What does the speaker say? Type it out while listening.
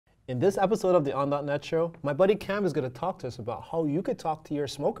In this episode of the On.net show, my buddy Cam is going to talk to us about how you could talk to your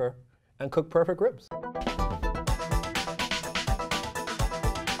smoker and cook perfect ribs.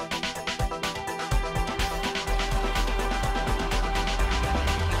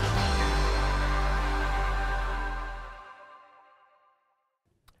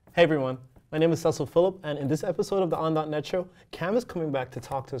 Hey everyone, my name is Cecil Phillip, and in this episode of the On.net show, Cam is coming back to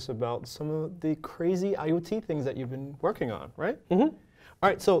talk to us about some of the crazy IoT things that you've been working on, right? Mm-hmm. All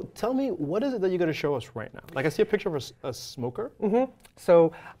right, so tell me, what is it that you're going to show us right now? Like, I see a picture of a smoker. Mm-hmm.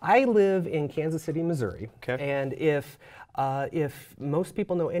 So I live in Kansas City, Missouri, okay. And if most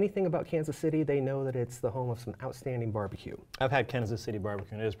people know anything about Kansas City, they know that it's the home of some outstanding barbecue. I've had Kansas City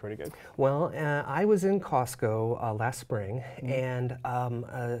barbecue, and it is pretty good. Well, I was in Costco last spring, and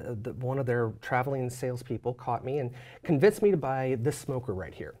one of their traveling salespeople caught me and convinced me to buy this smoker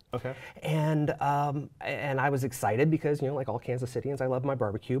right here. Okay. And I was excited because, you know, like all Kansas Cityans, I love my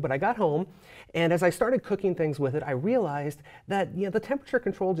barbecue. But I got home, and as I started cooking things with it, I realized that, you know, the temperature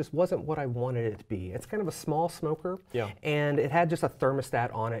control just wasn't what I wanted it to be. It's kind of a small smoker. Yeah. And it had just a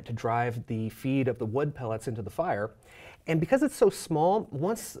thermostat on it to drive the feed of the wood pellets into the fire. And because it's so small,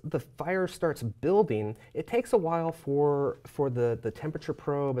 once the fire starts building, it takes a while for the temperature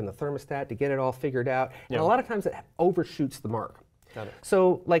probe and the thermostat to get it all figured out. And a lot of times it overshoots the mark. Got it.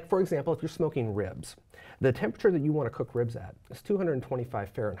 So, like, for example, if you're smoking ribs, the temperature that you want to cook ribs at is 225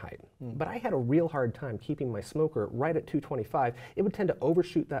 Fahrenheit. But I had a real hard time keeping my smoker right at 225. It would tend to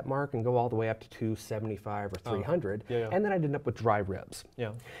overshoot that mark and go all the way up to 275 or 300, and then I'd end up with dry ribs.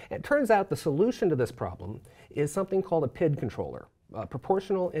 Yeah. And it turns out the solution to this problem is something called a PID controller.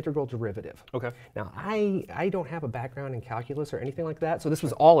 Proportional integral derivative. Okay. Now, I don't have a background in calculus or anything like that, so this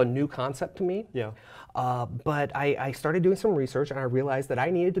was all a new concept to me. Yeah. But I started doing some research, and I realized that I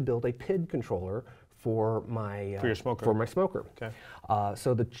needed to build a PID controller for my smoker. Okay.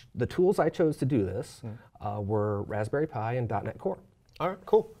 So the tools I chose to do this were Raspberry Pi and dotnet Core. All right,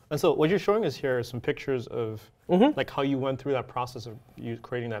 cool. And so what you're showing us here is some pictures of like how you went through that process of you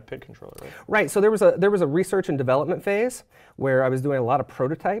creating that PID controller, right? Right. So there was a research and development phase where I was doing a lot of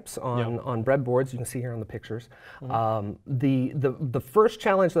prototypes on breadboards. You can see here on the pictures. The first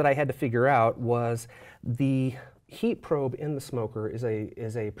challenge that I had to figure out was the heat probe in the smoker is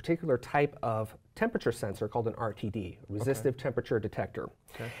a particular type of temperature sensor called an RTD, resistive temperature detector.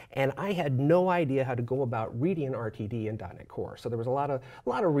 Okay. And I had no idea how to go about reading an RTD in dotnet Core. So there was a lot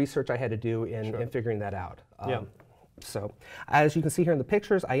of research I had to do in figuring that out. So as you can see here in the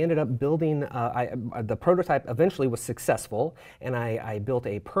pictures, I ended up building, the prototype eventually was successful, and I built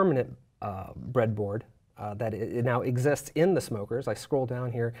a permanent breadboard that it now exists in the smokers. I scroll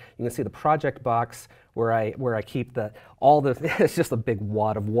down here, you can see the project box where I keep it's just a big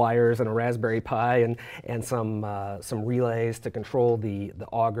wad of wires and a Raspberry Pi and some relays to control the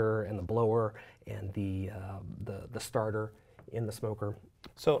auger and the blower and the starter in the smoker.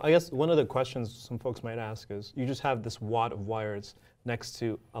 So I guess one of the questions some folks might ask is, you just have this wad of wires next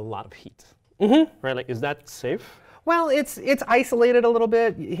to a lot of heat, right? Like, is that safe? Well, it's isolated a little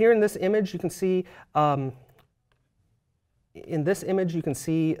bit. Here in this image, you can see,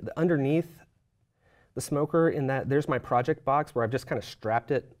 underneath the smoker, in that there's my project box where I've just kind of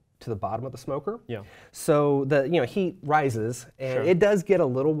strapped it to the bottom of the smoker. Yeah. So the heat rises, and it does get a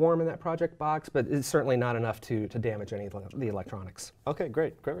little warm in that project box, but it's certainly not enough to damage any of the electronics. Okay,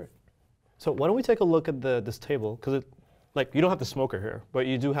 great. So why don't we take a look at this table, because like, you don't have the smoker here, but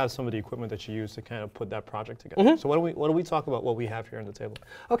you do have some of the equipment that you use to kind of put that project together. So why don't we talk about what we have here on the table?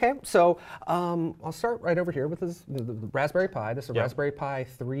 Okay, so I'll start right over here with the Raspberry Pi. This is a Raspberry Pi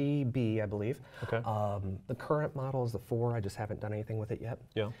 3B, I believe. Okay. The current model is the 4. I just haven't done anything with it yet.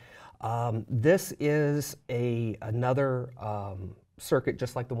 Yeah. This is another circuit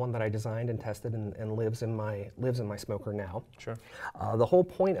just like the one that I designed and tested and lives in my smoker now. Sure. The whole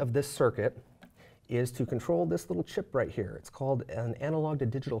point of this circuit is to control this little chip right here. It's called an analog to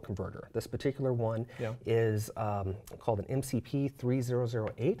digital converter. This particular one is called an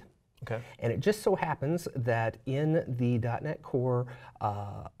MCP3008. Okay. And it just so happens that in the dotnet Core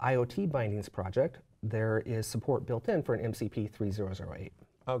IoT bindings project, there is support built in for an MCP3008.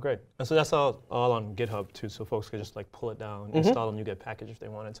 Oh, great. And so that's all on GitHub too, so folks could just like pull it down, install a NuGet package if they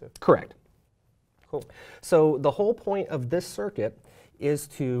wanted to. Correct. Cool. So the whole point of this circuit is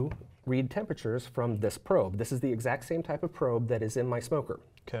to read temperatures from this probe. This is the exact same type of probe that is in my smoker.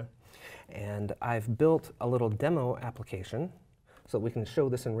 Okay. And I've built a little demo application so that we can show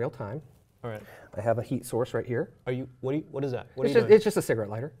this in real time. All right. I have a heat source right here. What is that? It's just a cigarette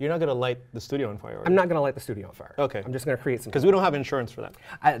lighter. You're not going to light the studio on fire, are you? I'm not going to light the studio on fire. Okay. I'm just going to create some. Because we don't have insurance for that.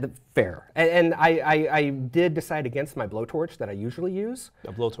 Fair. And I did decide against my blowtorch that I usually use.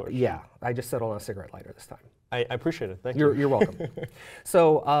 A blowtorch? Yeah. I just settled on a cigarette lighter this time. I appreciate it. Thank you. You're welcome.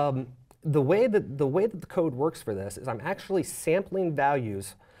 So the way that the code works for this is I'm actually sampling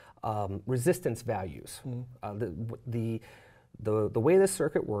values, resistance values. The way this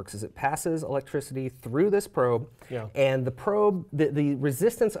circuit works is it passes electricity through this probe, and the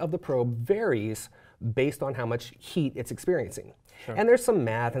resistance of the probe varies based on how much heat it's experiencing. Sure. And there's some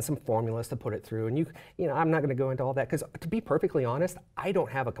math and some formulas to put it through, and I'm not going to go into all that because, to be perfectly honest, I don't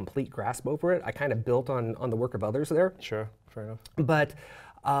have a complete grasp over it. I kind of built on the work of others there. Sure, fair enough. But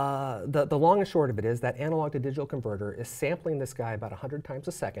the long and short of it is that analog to digital converter is sampling this guy about 100 times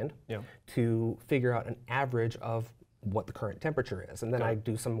a second to figure out an average of what the current temperature is. And then I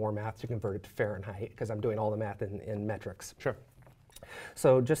do some more math to convert it to Fahrenheit because I'm doing all the math in metrics. Sure.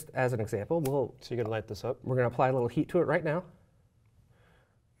 So just as an example, So you're going to light this up? We're going to apply a little heat to it right now.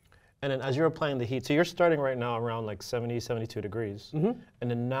 And then as you're applying the heat, so you're starting right now around like 70, 72 degrees. And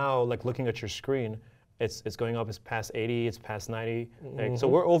then now, like looking at your screen, it's going up, it's past 80, it's past 90. Like, so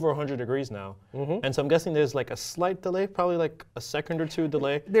we're over 100 degrees now. And so I'm guessing there's like a slight delay, probably like a second or two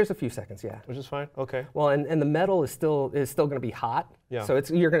delay. There's a few seconds, yeah. Which is fine, okay. Well, and the metal is still going to be hot. Yeah. So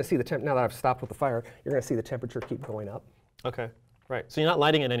you're going to see the temp, now that I've stopped with the fire, you're going to see the temperature keep going up. Okay, right. So you're not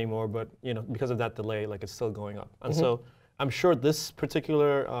lighting it anymore, but because of that delay, like it's still going up. And so I'm sure this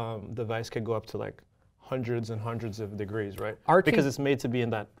particular device could go up to like hundreds and hundreds of degrees, right? Because it's made to be in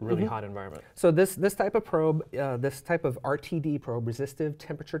that really hot environment. So this type of probe, this type of RTD probe, resistive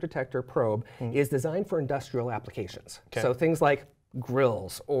temperature detector probe, is designed for industrial applications. Okay. So things like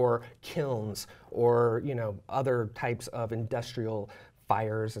grills or kilns or other types of industrial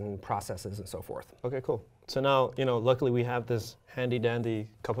fires and processes and so forth. Okay, cool. So now, luckily we have this handy dandy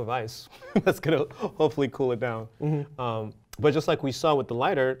cup of ice that's gonna hopefully cool it down. But just like we saw with the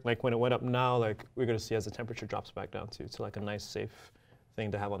lighter, like when it went up now, like we're gonna see as the temperature drops back down to like a nice safe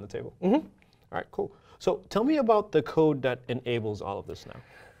thing to have on the table. All right, cool. So tell me about the code that enables all of this now.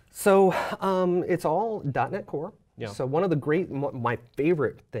 So it's all .NET Core. Yeah. So one of my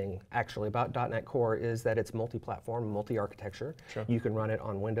favorite thing actually about .NET Core is that it's multi-platform, multi-architecture. Sure. You can run it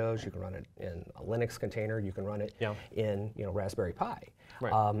on Windows, you can run it in a Linux container, you can run it in Raspberry Pi.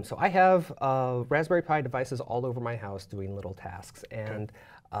 Right. So I have Raspberry Pi devices all over my house doing little tasks, and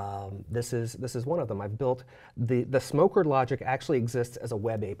this is one of them. I've built the Smoker logic actually exists as a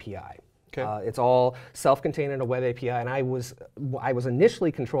web API. Okay. It's all self-contained in a web API, and I was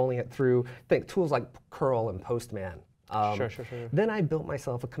initially controlling it through tools like curl and Postman. Sure. Then I built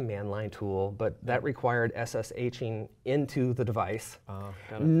myself a command line tool, but that required SSHing into the device.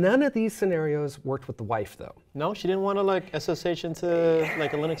 None of these scenarios worked with the wife, though. No, she didn't want to like SSH into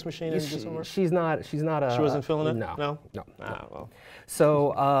like a Linux machine and do some work? She's not a... She wasn't feeling it? No. Well.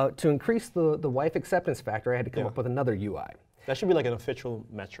 So to increase the wife acceptance factor, I had to come up with another UI. That should be like an official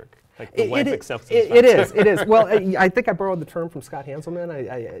metric, like the wife acceptance factor. It is. Well, I think I borrowed the term from Scott Hanselman.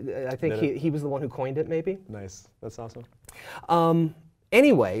 I think he was the one who coined it, maybe. Nice. That's awesome.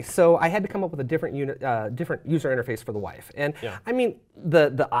 Anyway, so I had to come up with a different user interface for the wife. And I mean,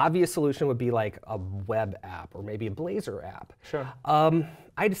 the obvious solution would be like a web app or maybe a Blazor app. Sure.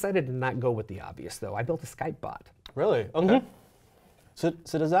 I decided to not go with the obvious, though. I built a Skype bot. Really? Okay. So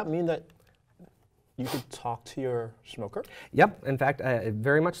does that mean that you could talk to your smoker? Yep, in fact,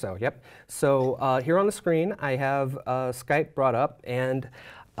 very much so, yep. So here on the screen, I have Skype brought up, and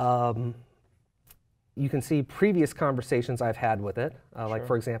you can see previous conversations I've had with it. Like,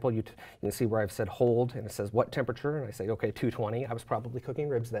 for example, you can see where I've said hold, and it says what temperature, and I say, okay, 220. I was probably cooking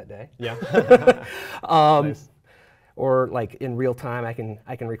ribs that day. Yeah. Nice. Or like in real time, I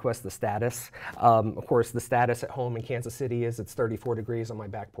can request the status. Of course, the status at home in Kansas City is it's 34 degrees on my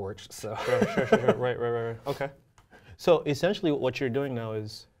back porch. So sure. Right. Okay. So essentially, what you're doing now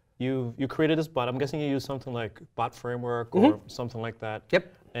is you created this bot. I'm guessing you use something like Bot Framework or something like that.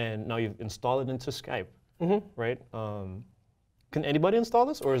 Yep. And now you've installed it into Skype. Right. Can anybody install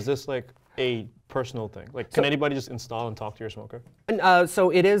this, or is this like a personal thing? Like, can anybody just install and talk to your smoker?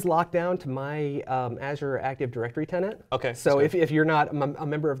 So it is locked down to my Azure Active Directory tenant. Okay. So if you're not a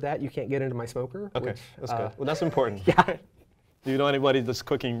member of that, you can't get into my smoker. Okay, that's good. Well, that's important. Yeah. Do you know anybody that's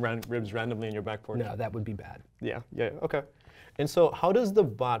cooking ribs randomly in your back porch? No, that would be bad. Yeah. Okay. And so how does the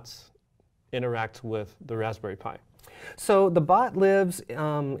bots interact with the Raspberry Pi? So the bot lives,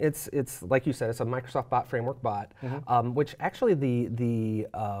 it's like you said, it's a Microsoft Bot Framework bot, which actually the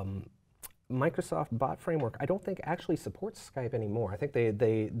Microsoft bot framework, I don't think actually supports Skype anymore. I think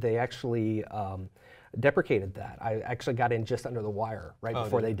they actually deprecated that. I actually got in just under the wire right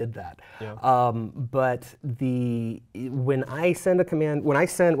before they did that. Yeah. But when I send a command, when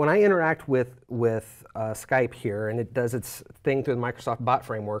I interact with Skype here, and it does its thing through the Microsoft bot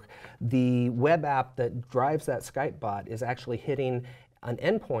framework, the web app that drives that Skype bot is actually hitting an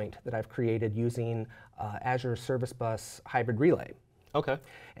endpoint that I've created using Azure Service Bus Hybrid Relay. Okay.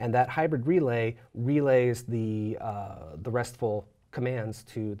 And that hybrid relay relays the RESTful commands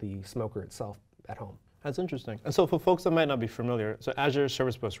to the smoker itself at home. That's interesting. And so for folks that might not be familiar, so Azure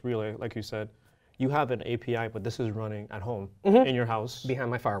Service Bus Relay, like you said, you have an API, but this is running at home in your house.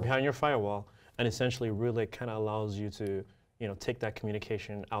 Behind my firewall. Behind your firewall. And essentially Relay kind of allows you to take that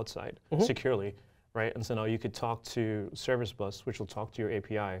communication outside securely, right? And so now you could talk to Service Bus, which will talk to your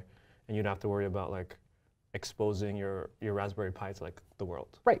API, and you'd have to worry about like exposing your Raspberry Pi to like the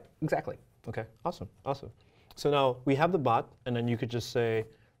world. Right, exactly. Okay, awesome, awesome. So now we have the bot, and then you could just say,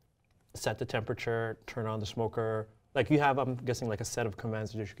 set the temperature, turn on the smoker. Like you have, I'm guessing, like a set of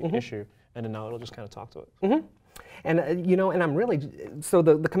commands that you can issue, and then now it'll just kind of talk to it. And and I'm really, so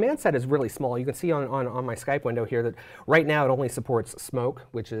the command set is really small. You can see on my Skype window here that right now it only supports smoke,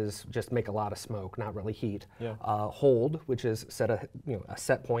 which is just make a lot of smoke, not really heat. Yeah. Hold, which is set a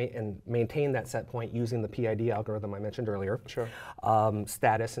set point and maintain that set point using the PID algorithm I mentioned earlier. Sure.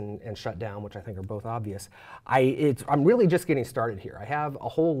 Status and shutdown, which I think are both obvious. I'm really just getting started here. I have a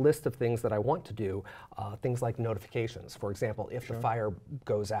whole list of things that I want to do, things like notifications. For example, if the fire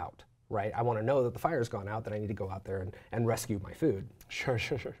goes out. Right, I want to know that the fire's gone out, that I need to go out there and rescue my food. Sure.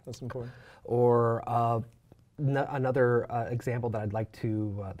 That's important. Or another example that I'd like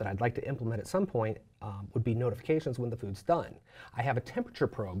to implement at some point would be notifications when the food's done. I have a temperature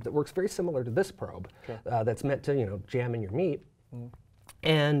probe that works very similar to this probe that's meant to jam in your meat.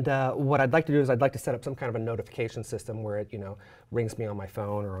 And what I'd like to do is I'd like to set up some kind of a notification system where it rings me on my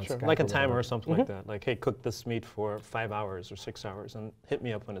phone or on Skype. Like a timer or something like that. Like, hey, cook this meat for 5 hours or 6 hours and hit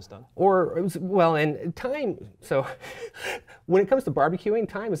me up when it's done. Or, and time, so when it comes to barbecuing,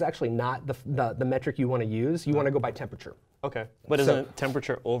 time is actually not the metric you want to use. You want to go by temperature. Okay, but isn't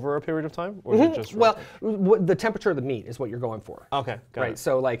temperature over a period of time, or is it just the temperature of the meat is what you're going for. Okay, got it.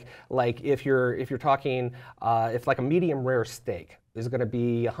 So like if you're talking if like a medium rare steak is going to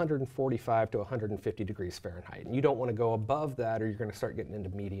be 145 to 150 degrees Fahrenheit, and you don't want to go above that, or you're going to start getting into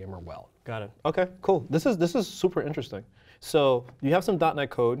medium or well. Got it. Okay, cool. This is super interesting. So you have some .NET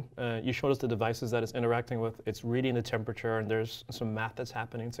code. You showed us the devices that it's interacting with. It's reading the temperature, and there's some math that's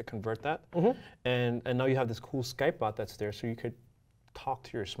happening to convert that. And now you have this cool Skype bot that's there, so you could talk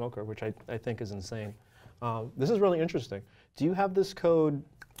to your smoker, which I think is insane. This is really interesting. Do you have this code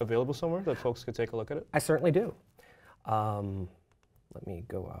available somewhere that folks could take a look at it? I certainly do. Let me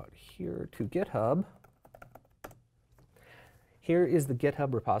go out here to GitHub. Here is the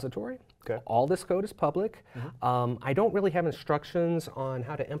GitHub repository. Okay. All this code is public. I don't really have instructions on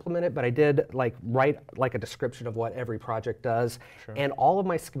how to implement it, but I did write a description of what every project does. Sure. And all of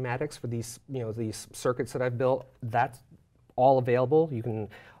my schematics for these these circuits that I've built, that's all available. You can,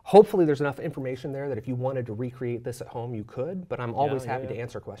 hopefully there's enough information there that if you wanted to recreate this at home, you could, but I'm always happy to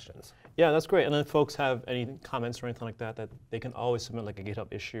answer questions. Yeah, that's great. And then if folks have any comments or anything like that, they can always submit like a GitHub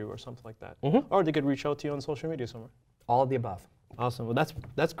issue or something like that. Or they could reach out to you on social media somewhere. All of the above. Awesome. Well,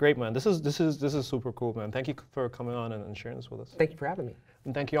 that's great, man. This is super cool, man. Thank you for coming on and sharing this with us. Thank you for having me.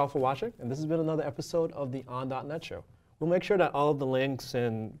 And thank you all for watching. And this has been another episode of the On.NET Show. We'll make sure that all of the links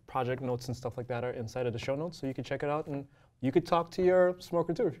and project notes and stuff like that are inside of the show notes, so you can check it out and you could talk to your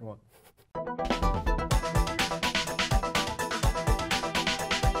smoker too if you want.